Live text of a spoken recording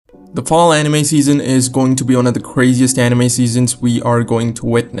The fall anime season is going to be one of the craziest anime seasons we are going to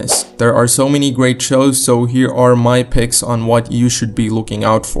witness. There are so many great shows, so here are my picks on what you should be looking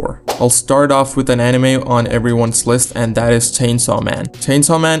out for. I'll start off with an anime on everyone's list, and that is Chainsaw Man.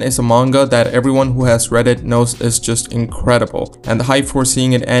 Chainsaw Man is a manga that everyone who has read it knows is just incredible, and the hype for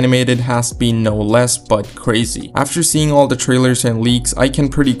seeing it animated has been no less but crazy. After seeing all the trailers and leaks, I can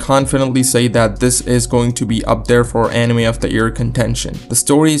pretty confidently say that this is going to be up there for anime of the year contention. The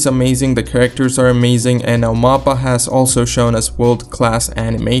story is amazing, the characters are amazing, and now MAPPA has also shown us world-class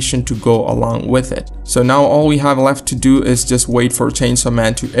animation to go along with it. So now all we have left to do is just wait for Chainsaw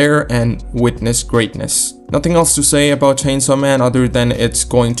Man to air and witness greatness. Nothing else to say about Chainsaw Man other than it's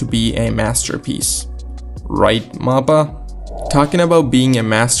going to be a masterpiece. Right, MAPPA? Talking about being a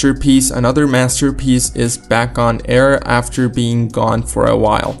masterpiece, another masterpiece is back on air after being gone for a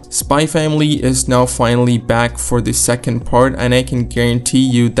while. SpyxFamily is now finally back for the second part, and I can guarantee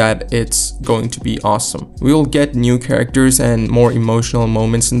you that it's going to be awesome. We will get new characters and more emotional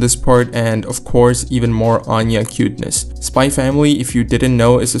moments in this part, and of course even more Anya cuteness. SpyxFamily, if you didn't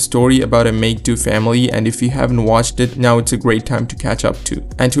know, is a story about a make-do family, and if you haven't watched it, now it's a great time to catch up to.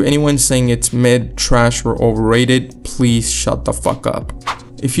 And to anyone saying it's mid, trash, or overrated, please shut the fuck up.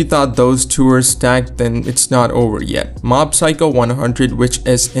 If you thought those two were stacked, then it's not over yet. Mob Psycho 100, which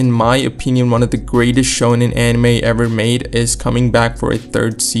is in my opinion one of the greatest shonen anime ever made, is coming back for a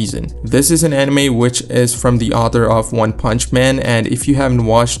third season. This is an anime which is from the author of One Punch Man, and if you haven't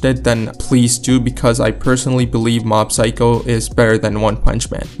watched it, then please do, because I personally believe Mob Psycho is better than One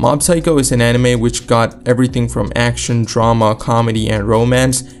Punch Man. Mob Psycho is an anime which got everything from action, drama, comedy, and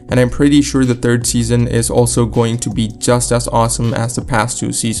romance, and I'm pretty sure the third season is also going to be just as awesome as the past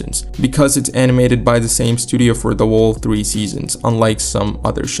two seasons, because it's animated by the same studio for the whole 3 seasons, unlike some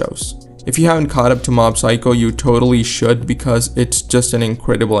other shows. If you haven't caught up to Mob Psycho, you totally should, because it's just an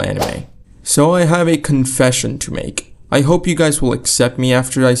incredible anime. So I have a confession to make. I hope you guys will accept me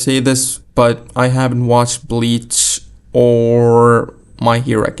after I say this, but I haven't watched Bleach or My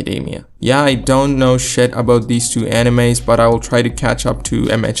Hero Academia. Yeah, I don't know shit about these two animes, but I will try to catch up to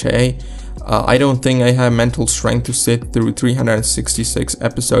MHA. I don't think I have mental strength to sit through 366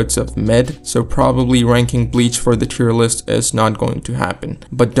 episodes of mid, so probably ranking Bleach for the tier list is not going to happen.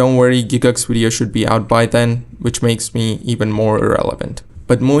 But don't worry, Giguk's video should be out by then, which makes me even more irrelevant.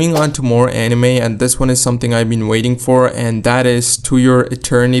 But moving on to more anime, and this one is something I've been waiting for, and that is To Your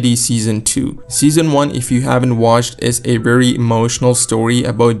Eternity Season 2. Season 1, if you haven't watched, is a very emotional story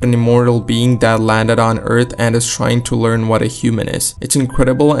about an immortal being that landed on Earth and is trying to learn what a human is. It's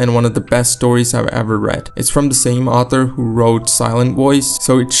incredible and one of the best stories I've ever read. It's from the same author who wrote Silent Voice,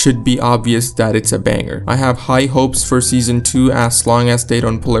 so it should be obvious that it's a banger. I have high hopes for Season 2 as long as they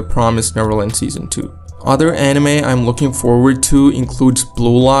don't pull a Promised Neverland Season 2. Other anime I'm looking forward to includes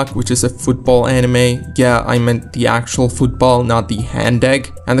Blue Lock, which is a football anime. Yeah, I meant the actual football, not the hand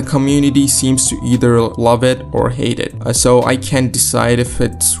egg. And the community seems to either love it or hate it. So I can't decide if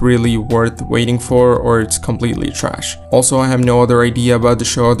it's really worth waiting for or it's completely trash. Also, I have no other idea about the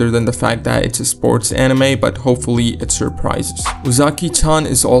show other than the fact that it's a sports anime, but hopefully it surprises. Uzaki-chan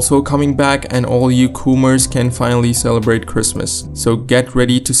is also coming back, and all you Coomers can finally celebrate Christmas. So get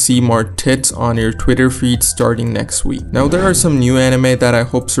ready to see more tits on your Twitter feed starting next week. Now there are some new anime that I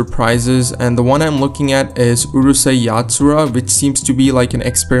hope surprises, and the one I'm looking at is Urusei Yatsura, which seems to be like an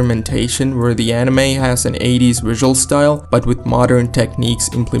experimentation where the anime has an 80s visual style but with modern techniques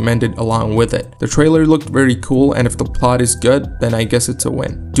implemented along with it. The trailer looked very cool, and if the plot is good, then I guess it's a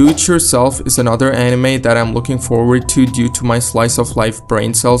win. Do It Yourself is another anime that I'm looking forward to due to my slice of life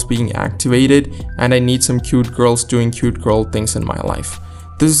brain cells being activated, and I need some cute girls doing cute girl things in my life.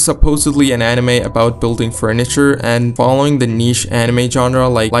 This is supposedly an anime about building furniture and following the niche anime genre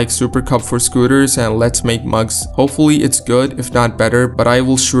like Super Cup for scooters and Let's Make Mugs. Hopefully it's good, if not better, but I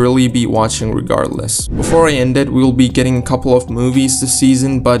will surely be watching regardless. Before I end it, we will be getting a couple of movies this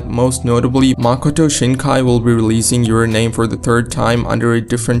season, but most notably, Makoto Shinkai will be releasing Your Name for the 3rd time under a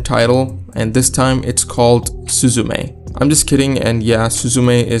different title, and this time it's called Suzume. I'm just kidding, and yeah,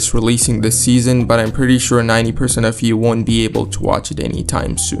 Suzume is releasing this season, but I'm pretty sure 90% of you won't be able to watch it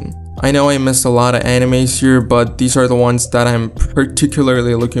anytime soon. I know I missed a lot of animes here, but these are the ones that I'm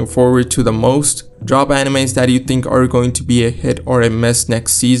particularly looking forward to the most. Drop animes that you think are going to be a hit or a miss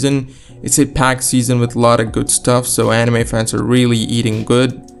next season. It's a packed season with a lot of good stuff, so anime fans are really eating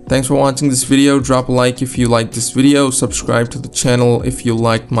good. Thanks for watching this video. Drop a like if you liked this video, subscribe to the channel if you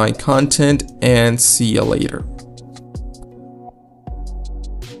liked my content, and see you later.